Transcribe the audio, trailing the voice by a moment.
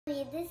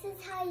This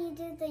is how you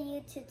do the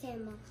YouTube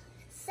channel.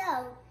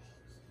 So,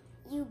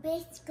 you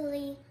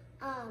basically,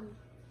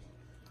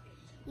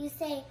 you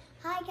say,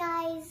 hi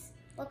guys,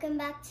 welcome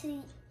back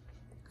to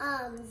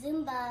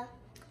Zumba.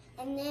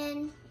 And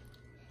then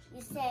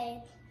you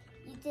say,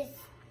 you just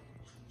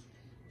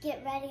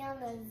get ready on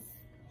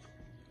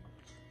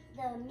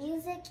the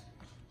music.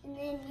 And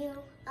then you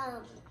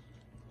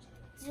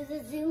do the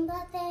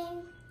Zumba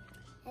thing.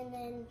 And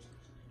then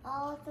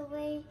all the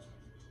way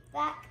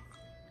back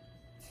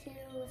to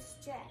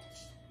stretch.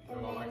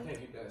 And Mom, I then can't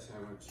eat that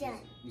sandwich. done.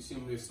 You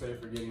seem to stay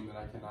forgetting that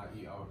I cannot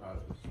eat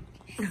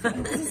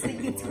avocados. This is the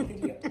YouTube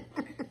video.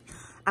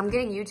 I'm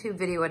getting YouTube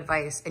video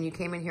advice, and you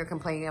came in here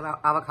complaining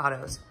about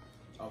avocados.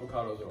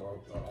 Avocados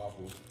are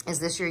awful. Is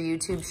this your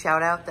YouTube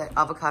shout out that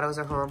avocados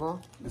are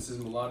horrible? This is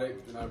Melodic,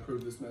 and I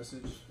approve this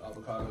message.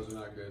 Avocados are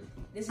not good.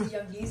 This is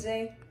Young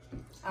DJ.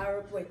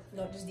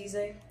 Just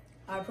DJ.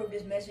 I approve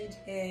this message,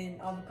 and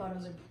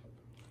avocados are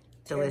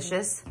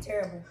Delicious.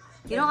 terrible.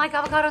 You don't like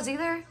avocados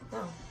either?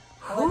 No.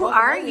 Who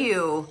are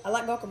you? I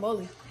like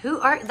guacamole.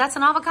 That's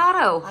an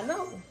avocado. I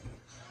know.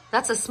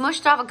 That's a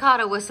smushed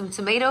avocado with some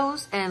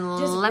tomatoes and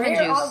Just lemon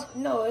rare juice.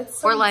 No,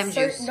 it's Or lime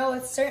juice. No,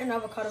 it's certain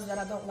avocados that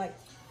I don't like.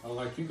 I don't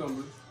like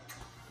cucumbers,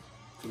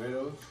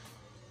 tomatoes.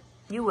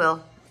 You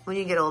will when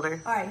you get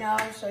older. All right, now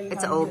I'll show you.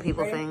 It's how an to old do it.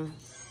 people Ready? thing.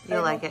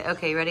 You'll like it.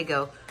 Okay, ready,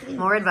 go.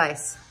 More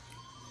advice.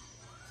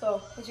 So,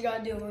 what you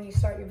gotta do when you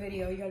start your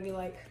video, you gotta be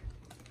like,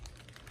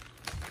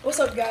 what's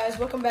up guys,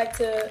 welcome back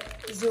to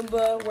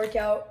Zumba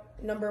workout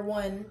number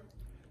 1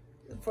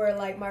 for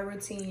like my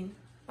routine.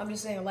 I'm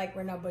just saying like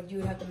right now, but you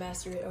would have to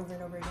master it over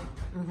and over again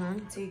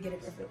until you get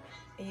it perfect.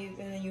 And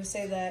then you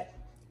say that,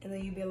 and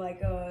then you be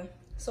like,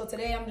 so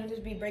today I'm gonna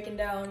just be breaking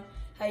down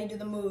how you do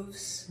the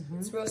moves.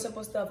 It's real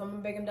simple stuff. I'm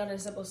gonna break them down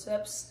into simple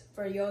steps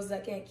for yos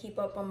that can't keep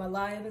up on my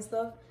live and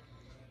stuff.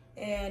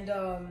 And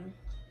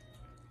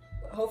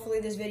hopefully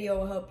this video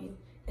will help you.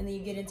 And then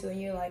you get into it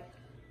and you're like,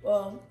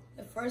 well,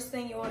 the first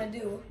thing you want to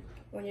do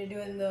when you're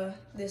doing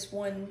this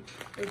one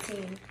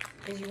routine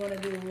is you want to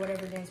do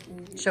whatever dance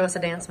move. Show us a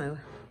dance move.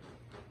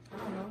 I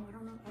don't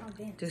know. I don't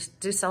dance. Just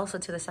do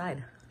salsa to the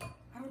side.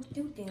 I don't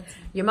do dancing.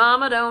 Your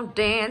mama don't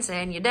dance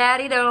and your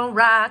daddy don't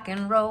rock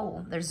and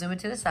roll. There's zoom it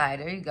to the side.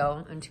 There you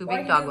go. And two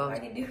big dog bones.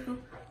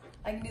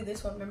 I can do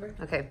this one, remember?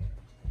 Okay.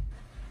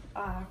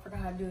 I forgot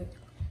how to do it.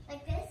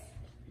 Like this?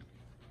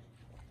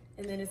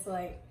 And then it's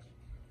like,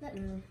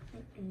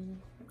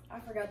 I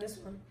forgot this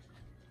one.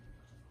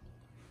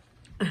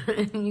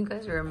 You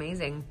guys are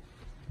amazing.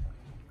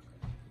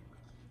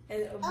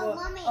 And,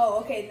 Mommy. oh,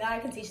 okay. Now I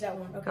can teach that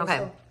one. Okay. Okay.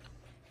 So,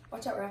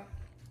 watch out, Ralph.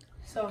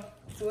 So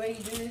the way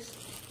you do this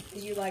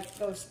is you like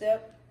go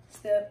step,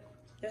 step.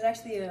 There's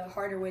actually a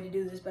harder way to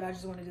do this, but I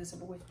just want to do the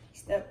simple way.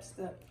 Step,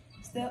 step,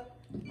 step.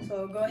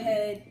 So go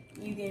ahead.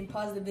 You can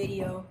pause the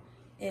video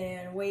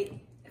and wait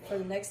for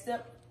the next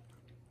step.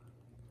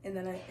 And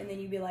then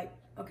you'd be like,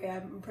 okay,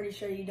 I'm pretty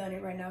sure you done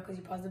it right now because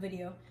you paused the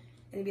video.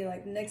 And it'd be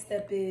like, the next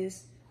step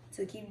is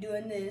to keep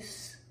doing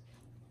this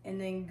and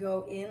then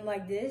go in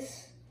like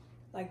this,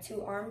 like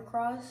 2 arm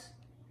cross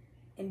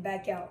and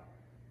back out.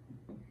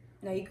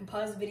 Now you can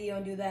pause the video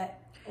and do that.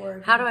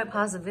 Or How do I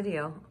pause the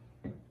video?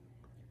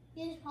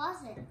 You just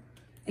pause it.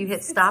 You hit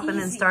It's stop and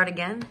then easy. start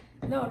again?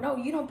 No,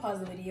 you don't pause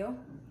the video.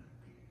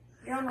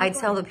 I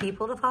tell the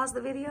people to pause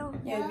the video?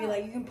 Yeah, it'd be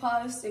like you can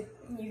pause if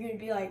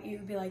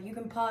you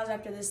can pause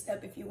after this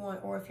step if you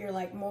want, or if you're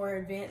like more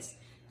advanced,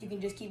 you can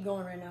just keep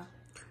going right now.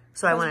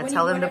 So I want to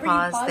tell them to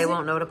pause. They it,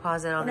 won't know to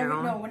pause it on their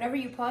own? No, whenever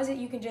you pause it,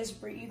 they can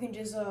just rewind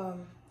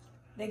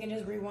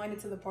it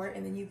to the part,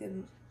 and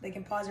then they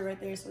can pause it right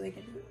there so they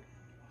can do it.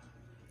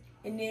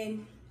 And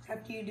then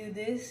after you do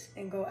this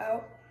and go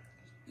out,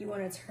 you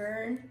want to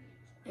turn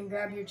and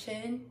grab your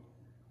chin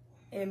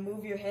and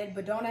move your head,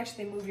 but don't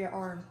actually move your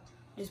arm.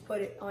 Just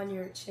put it on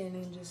your chin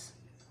and just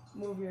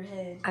move your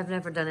head. I've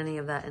never done any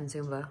of that in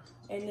Zumba.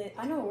 And then,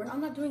 I know,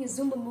 I'm not doing a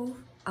Zumba move.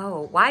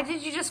 Oh, why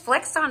did you just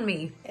flex on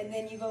me? And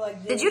then you go like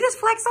this. Did you just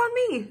flex on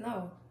me?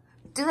 No.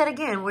 Do that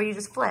again where you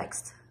just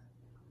flexed.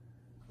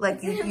 Like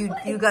I didn't you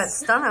flex. got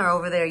stunner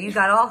over there. You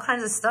got all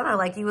kinds of stunner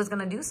like you was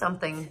going to do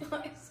something.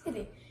 I'm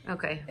kidding.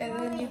 Okay. And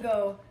then you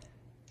go,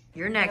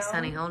 You're next, down.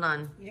 honey. Hold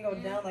on. You go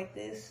down like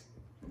this.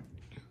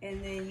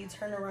 And then you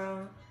turn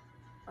around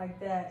like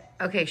that.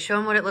 Okay, show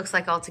them what it looks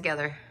like all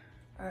together.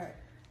 All right.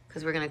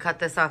 Because we're going to cut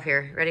this off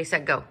here. Ready,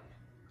 set, go.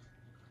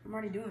 I'm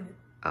already doing it.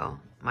 Oh,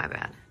 my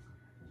bad.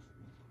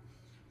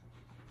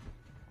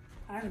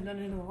 I haven't done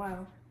it in a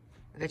while.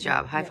 Good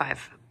job. High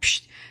five.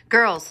 Psst.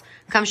 Girls,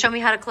 come show me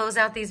how to close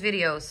out these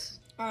videos.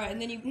 All right,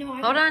 and then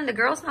Hold on, the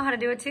girls know how to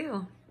do it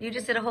too. You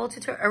just did a whole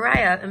tutorial.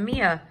 Araya and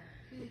Mia,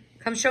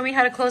 come show me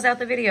how to close out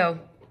the video.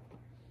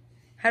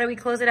 How do we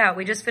close it out?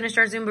 We just finished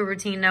our Zumba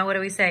routine. Now what do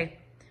we say?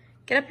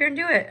 Get up here and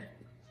do it.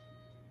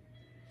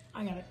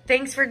 I got it.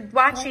 Thanks for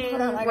watching,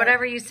 Hold on, I got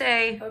whatever you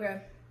say.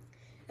 Okay.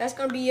 That's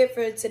going to be it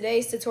for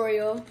today's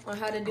tutorial on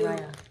how to do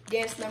Raya.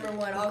 dance number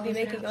 1. I'll be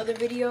making other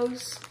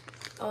videos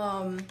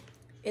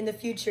in the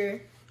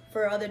future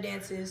for other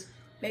dances.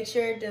 Make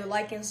sure to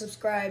like and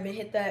subscribe and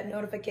hit that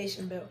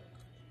notification bell.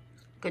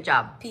 Good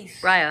job.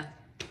 Peace.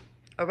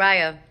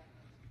 Araya,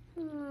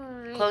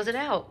 close it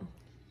out.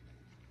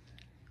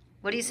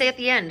 What do you say at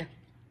the end?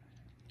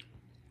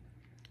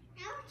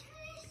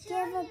 Give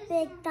a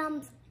big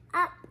thumbs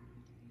up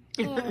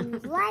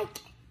and like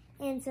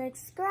and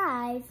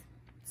subscribe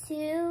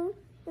to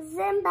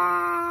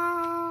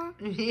Zumba.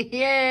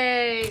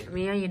 Yay.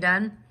 Mia, you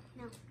done?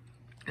 No.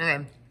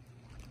 Okay.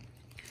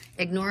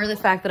 Ignore the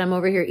fact that I'm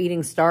over here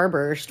eating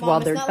Starburst Mom, while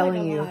it's they're not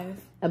telling like you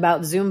alive.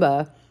 about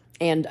Zumba.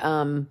 And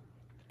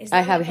It's I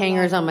not have like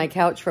hangers alive. on my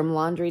couch from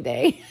laundry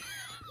day.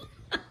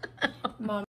 Mom.